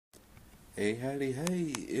Hey, howdy,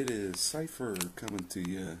 hey, it is Cypher coming to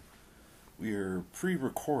you. We are pre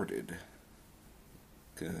recorded.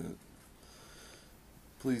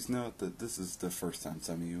 Please note that this is the first time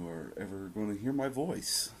some of you are ever going to hear my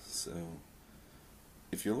voice. So,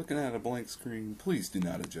 if you're looking at a blank screen, please do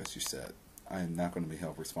not adjust your set. I am not going to be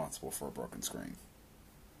held responsible for a broken screen.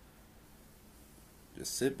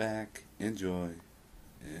 Just sit back, enjoy,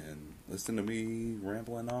 and listen to me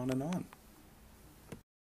rambling on and on.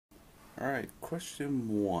 Alright,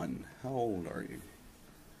 question 1. How old are you?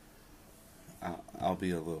 I'll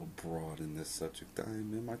be a little broad in this subject.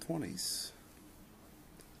 I'm in my 20s.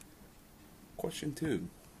 Question 2.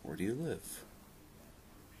 Where do you live?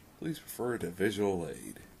 Please refer to visual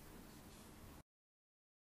aid.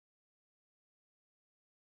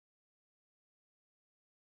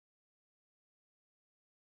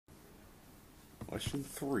 Question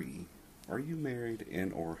 3. Are you married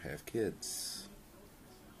and or have kids?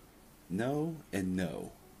 No and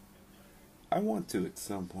no. I want to at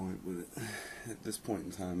some point, but at this point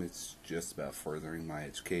in time, it's just about furthering my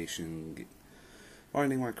education,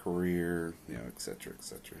 finding my career, etc.,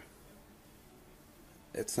 etc.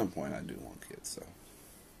 At some point, I do want kids, so.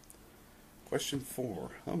 Question 4.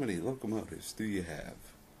 How many locomotives do you have?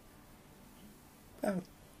 About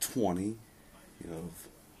 20, of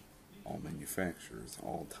all manufacturers,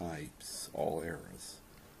 all types, all eras.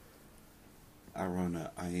 I run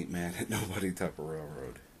a I ain't mad at nobody type of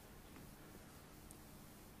railroad.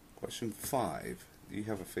 Question 5. Do you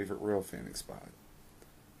have a favorite rail fanning spot?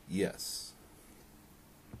 Yes.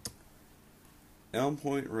 Elm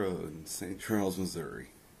Point Road in St. Charles,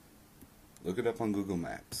 Missouri. Look it up on Google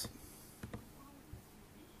Maps.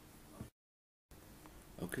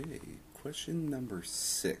 Okay, question number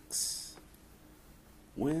 6.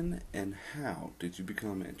 When and how did you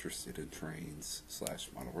become interested in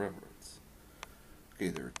trains/model railroads? Okay,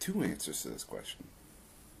 there are 2 answers to this question.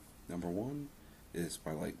 Number 1 is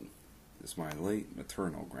my late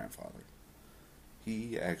maternal grandfather.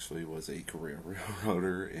 He actually was a career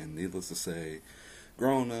railroader, and needless to say,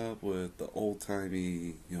 growing up with the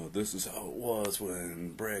old-timey, this is how it was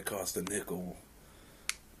when bread cost a nickel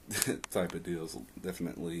type of deals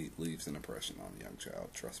definitely leaves an impression on a young child,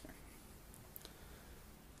 trust me.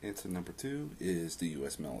 Answer number 2 is the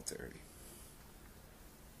U.S. military.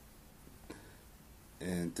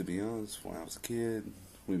 And to be honest, when I was a kid,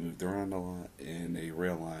 we moved around a lot, and a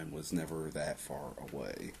rail line was never that far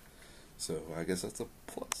away. So I guess that's a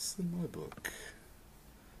plus in my book.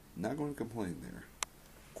 Not going to complain there.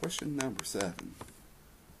 Question number 7.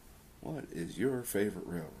 What is your favorite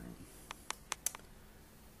railroad?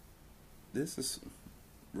 This is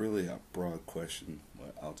really a broad question,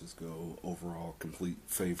 but I'll just go overall complete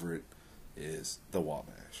favorite is the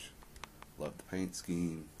Wabash. Loved the paint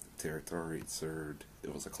scheme, the territory it served.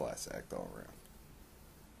 It was a class act all around.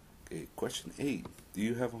 Okay, question 8. Do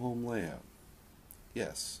you have a home layout?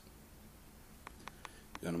 Yes.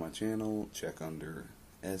 Go to my channel, check under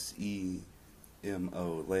SEMO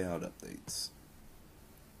layout updates.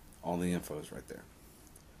 All the info is right there.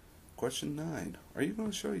 Question 9. Are you going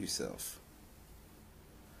to show yourself?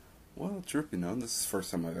 Well, truth be known, this is the first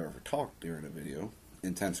time I've ever talked during a video,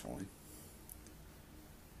 intentionally.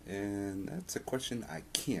 And that's a question I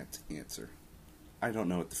can't answer. I don't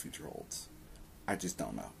know what the future holds. I just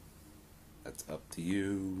don't know. That's up to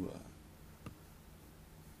you.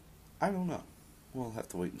 I don't know. We'll have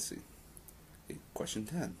to wait and see. Okay, question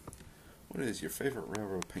 10. What is your favorite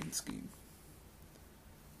railroad paint scheme?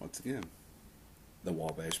 Once again, the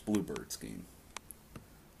Wabash Bluebird scheme.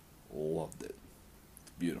 Loved it.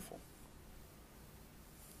 It's beautiful.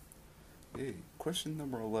 Okay, question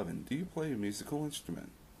number 11. Do you play a musical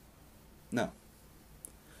instrument? No.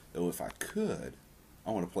 Though if I could,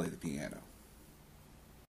 I want to play the piano.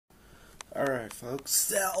 Alright, folks,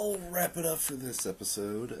 that'll wrap it up for this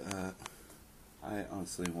episode. I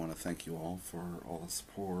honestly want to thank you all for all the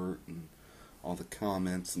support and all the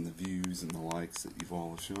comments and the views and the likes that you've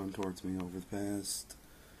all shown towards me over the past,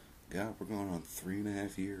 God, we're going on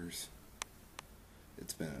 3.5 years.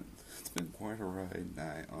 It's been quite a ride, and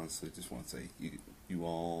I honestly just want to say you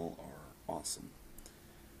all are awesome.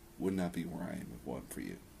 Would not be where I am if it wasn't for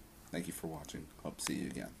you. Thank you for watching. Hope to see you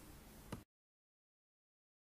again.